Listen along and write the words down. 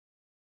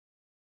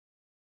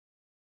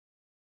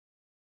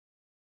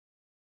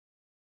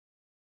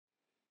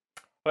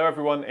Hello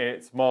everyone,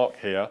 it's Mark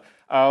here.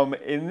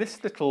 In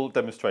this little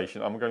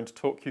demonstration, I'm going to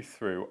talk you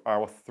through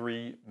our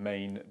three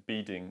main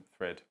beading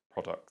thread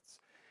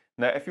products.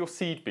 Now, if you're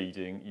seed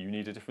beading, you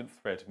need a different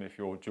thread than if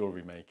you're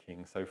jewellery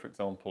making. So for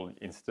example,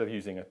 instead of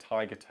using a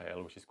tiger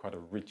tail, which is quite a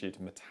rigid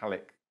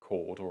metallic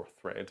cord or a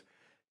thread,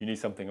 you need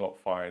something a lot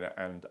finer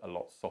and a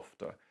lot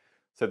softer.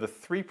 So the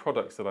three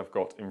products that I've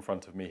got in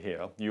front of me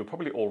here, you'll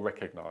probably all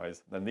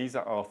recognise, and these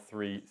are our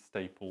three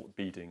staple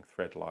beading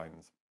thread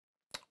lines.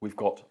 We've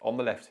got, on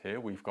the left here,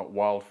 we've got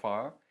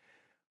Wildfire,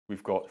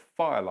 we've got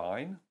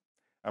Fireline,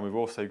 and we've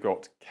also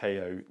got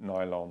KO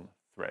nylon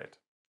thread.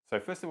 So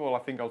first of all, I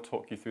think I'll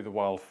talk you through the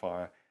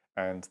Wildfire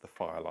and the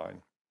Fireline.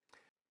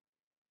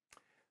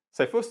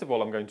 So first of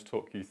all, I'm going to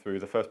talk you through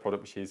the first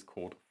product, which is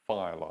called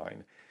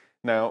Fireline.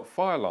 Now,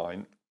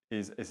 Fireline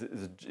is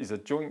a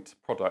joint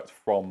product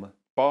from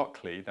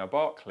Barclay. Now,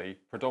 Barclay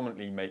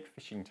predominantly make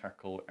fishing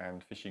tackle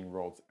and fishing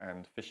rods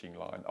and fishing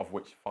line, of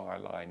which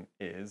Fireline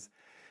is.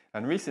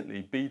 And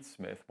recently,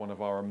 Beadsmith, one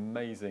of our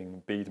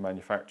amazing bead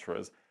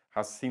manufacturers,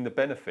 has seen the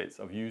benefits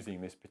of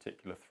using this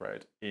particular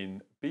thread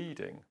in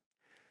beading.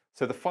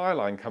 So the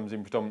Fireline comes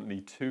in predominantly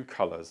two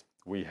colours.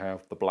 We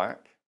have the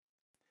black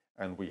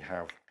and we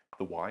have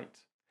the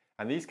white.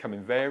 And these come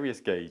in various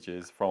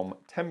gauges from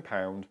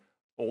 £10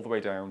 all the way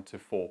down to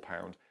 £4.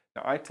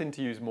 Now I tend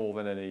to use more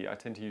than any, I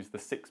tend to use the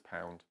 £6.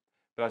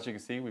 But as you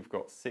can see, we've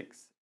got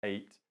 6,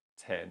 8,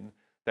 10.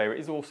 There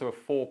is also a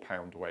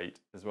 £4 weight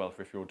as well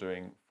for if you're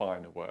doing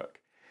finer work.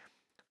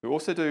 We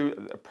also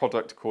do a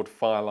product called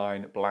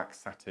Fireline Black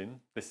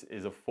Satin. This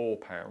is a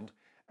 £4,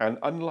 and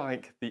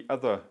unlike the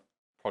other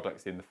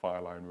products in the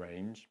Fireline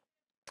range,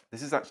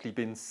 this has actually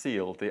been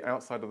sealed. The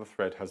outside of the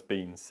thread has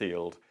been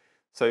sealed.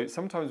 So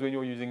sometimes when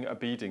you're using a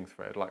beading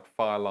thread like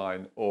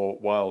Fireline or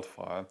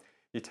Wildfire,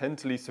 you tend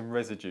to leave some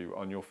residue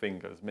on your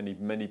fingers.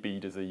 Many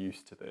beaders are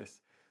used to this.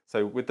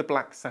 So with the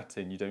black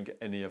satin, you don't get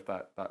any of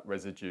that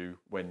residue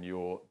when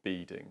you're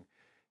beading.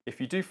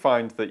 If you do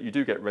find that you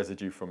do get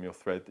residue from your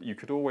thread, you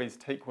could always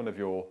take one of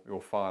your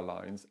fire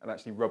lines and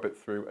actually rub it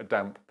through a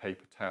damp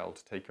paper towel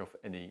to take off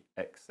any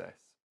excess.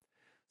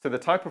 So the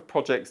type of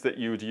projects that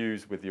you would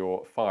use with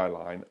your fire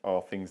line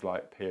are things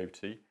like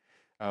peyote,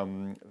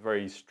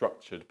 very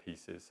structured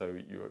pieces. So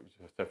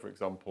for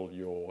example,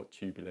 your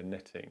tubular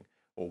netting,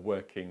 or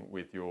working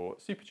with your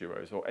super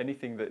duos, or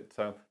anything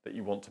that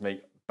you want to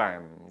make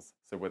bands.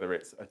 So whether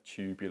it's a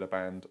tubular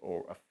band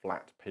or a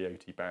flat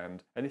peyote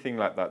band, anything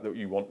like that that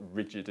you want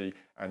rigidity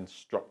and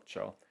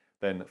structure,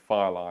 then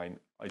Fireline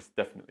is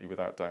definitely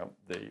without doubt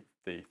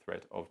the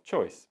thread of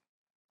choice.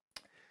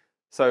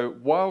 So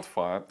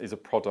Wildfire is a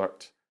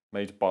product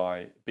made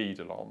by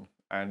Beadalon,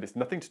 and it's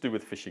nothing to do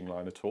with fishing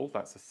line at all.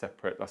 That's a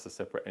separate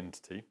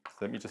entity. So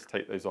let me just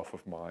take those off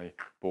of my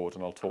board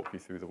and I'll talk you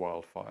through the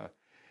Wildfire.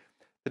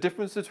 The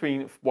difference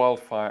between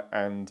Wildfire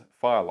and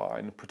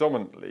Fireline,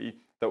 predominantly,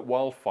 that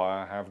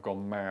Wildfire have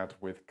gone mad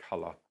with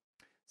colour.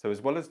 So as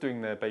well as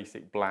doing their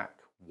basic black,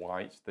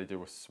 white, they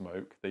do a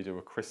smoke, they do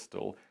a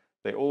crystal,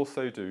 they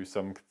also do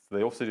some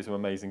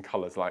amazing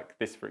colours like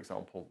this, for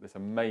example, this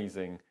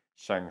amazing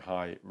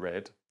Shanghai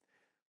red.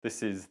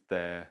 This is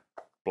their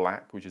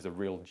black, which is a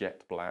real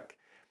jet black.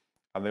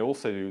 And they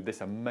also do this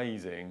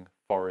amazing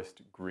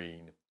forest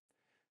green.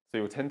 So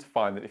you'll tend to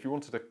find that if you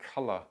wanted a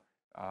colour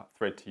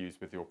thread to use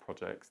with your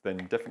projects, then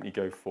definitely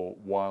go for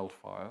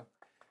Wildfire,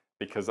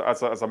 because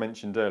as I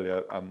mentioned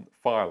earlier,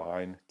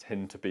 Fireline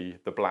tend to be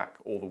the black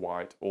or the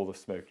white or the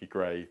smoky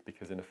grey,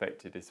 because in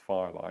effect it is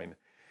Fireline.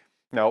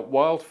 Now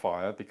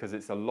Wildfire, because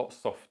it's a lot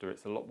softer,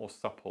 it's a lot more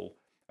supple,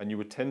 and you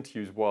would tend to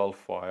use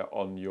Wildfire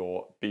on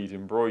your bead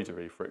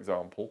embroidery, for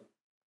example,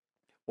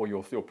 or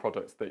your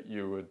products that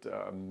you would,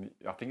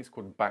 I think it's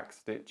called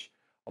backstitch,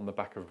 on the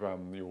back of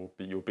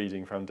your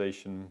beading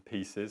foundation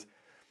pieces.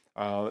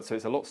 So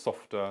it's a lot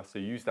softer. So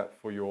use that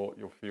for your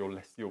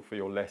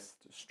less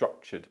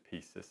structured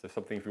pieces. So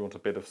something if you want a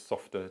bit of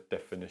softer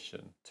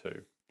definition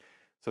too.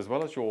 So as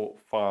well as your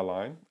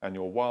Fireline and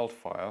your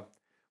Wildfire,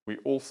 we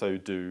also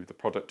do the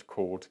product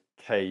called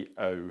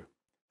KO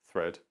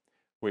thread,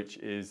 which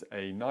is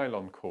a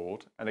nylon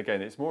cord. And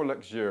again, it's more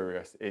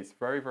luxurious. It's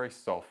very, very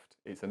soft.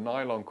 It's a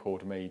nylon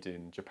cord made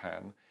in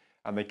Japan,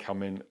 and they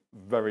come in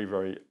very,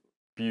 very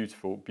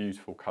beautiful,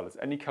 beautiful colours.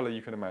 Any colour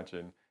you can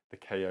imagine, the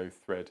KO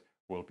thread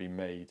will be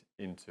made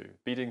into.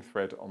 Beading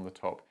thread on the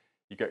top.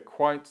 You get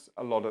quite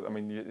a lot of, I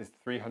mean, it's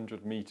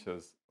 300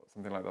 meters,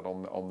 something like that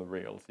on the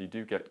reel, so you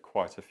do get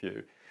quite a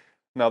few.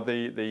 Now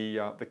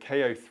the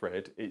KO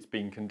thread, it's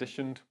been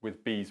conditioned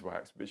with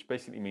beeswax, which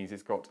basically means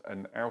it's got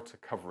an outer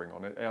covering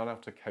on it, an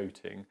outer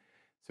coating,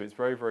 so it's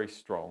very, very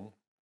strong.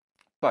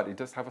 But it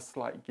does have a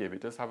slight give, it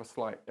does have a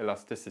slight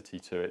elasticity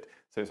to it,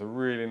 so it's a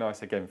really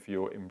nice, again, for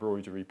your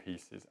embroidery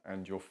pieces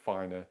and your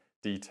finer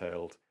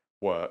detailed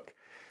work.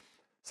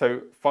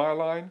 So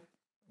Fireline,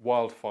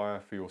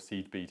 Wildfire for your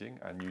seed beading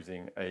and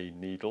using a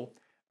needle,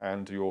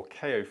 and your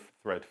KO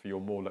thread for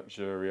your more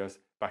luxurious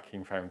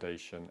backing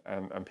foundation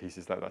and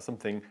pieces like that.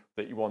 Something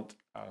that you want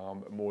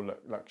more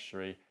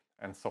luxury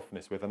and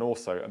softness with, and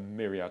also a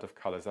myriad of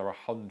colours. There are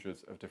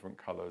hundreds of different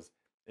colours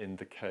in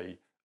the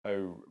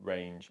O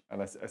range,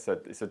 and as I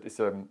said, it's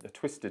a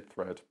twisted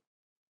thread.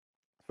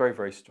 It's very,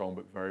 very strong,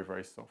 but very,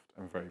 very soft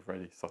and very,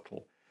 very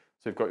subtle.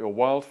 So you've got your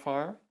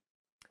Wildfire,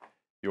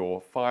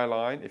 your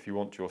Fireline if you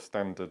want your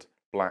standard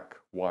black,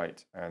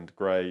 white and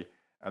grey,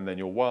 and then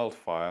your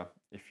Wildfire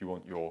if you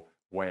want your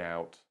way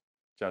out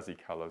jazzy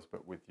colours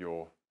but with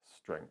your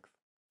strength.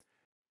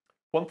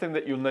 One thing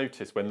that you'll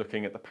notice when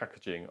looking at the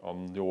packaging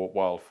on your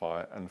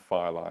Wildfire and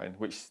Fireline,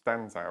 which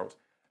stands out,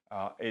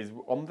 is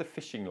on the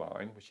fishing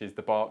line, which is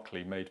the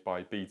Barclay made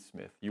by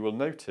Beadsmith, you will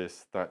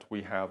notice that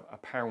we have a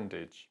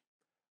poundage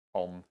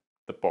on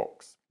the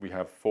box. We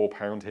have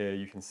 £4 here,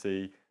 you can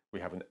see, we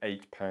have an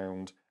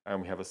 £8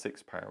 and we have a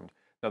 £6.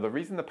 Now the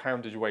reason the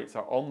poundage weights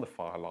are on the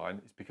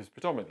Fireline is because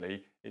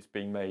predominantly it's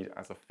being made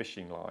as a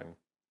fishing line,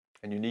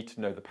 and you need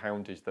to know the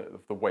poundage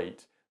of the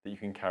weight that you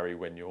can carry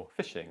when you're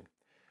fishing.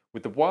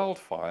 With the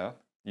Wildfire,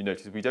 you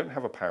notice we don't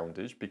have a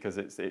poundage because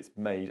it's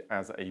made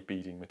as a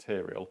beading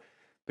material,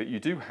 but you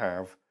do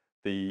have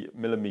the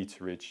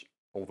millimeterage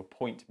or the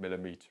point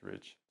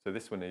millimeterage. So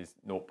this one is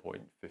 0.15,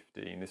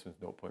 this one's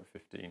 0.15,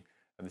 and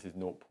this is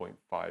 0.58.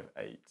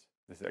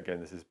 This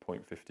is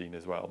 0.15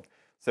 as well.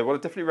 So what I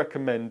definitely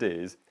recommend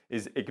is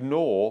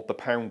ignore the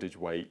poundage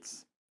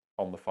weights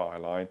on the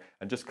Fireline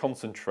and just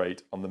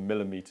concentrate on the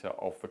millimeter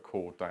of the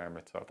cord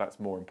diameter. That's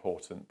more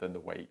important than the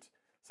weight.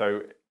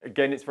 So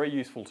again, it's very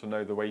useful to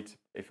know the weight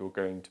if you're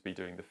going to be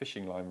doing the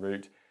fishing line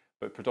route,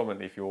 but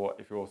predominantly if you're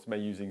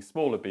using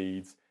smaller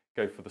beads,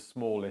 go for the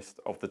smallest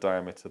of the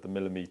diameter, the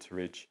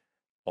millimeterage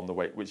on the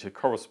weight, which are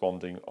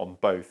corresponding on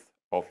both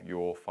of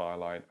your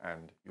Fireline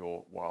and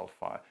your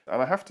Wildfire.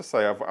 And I have to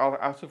say,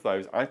 out of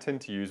those, I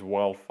tend to use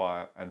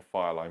Wildfire and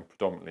Fireline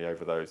predominantly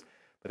over those.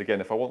 But again,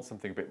 if I want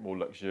something a bit more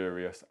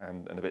luxurious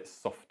and a bit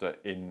softer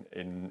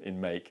in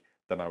make,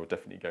 then I would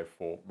definitely go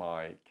for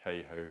my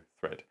KO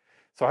thread.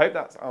 So I hope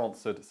that's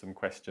answered some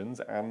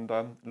questions, and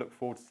look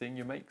forward to seeing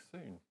you make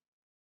soon.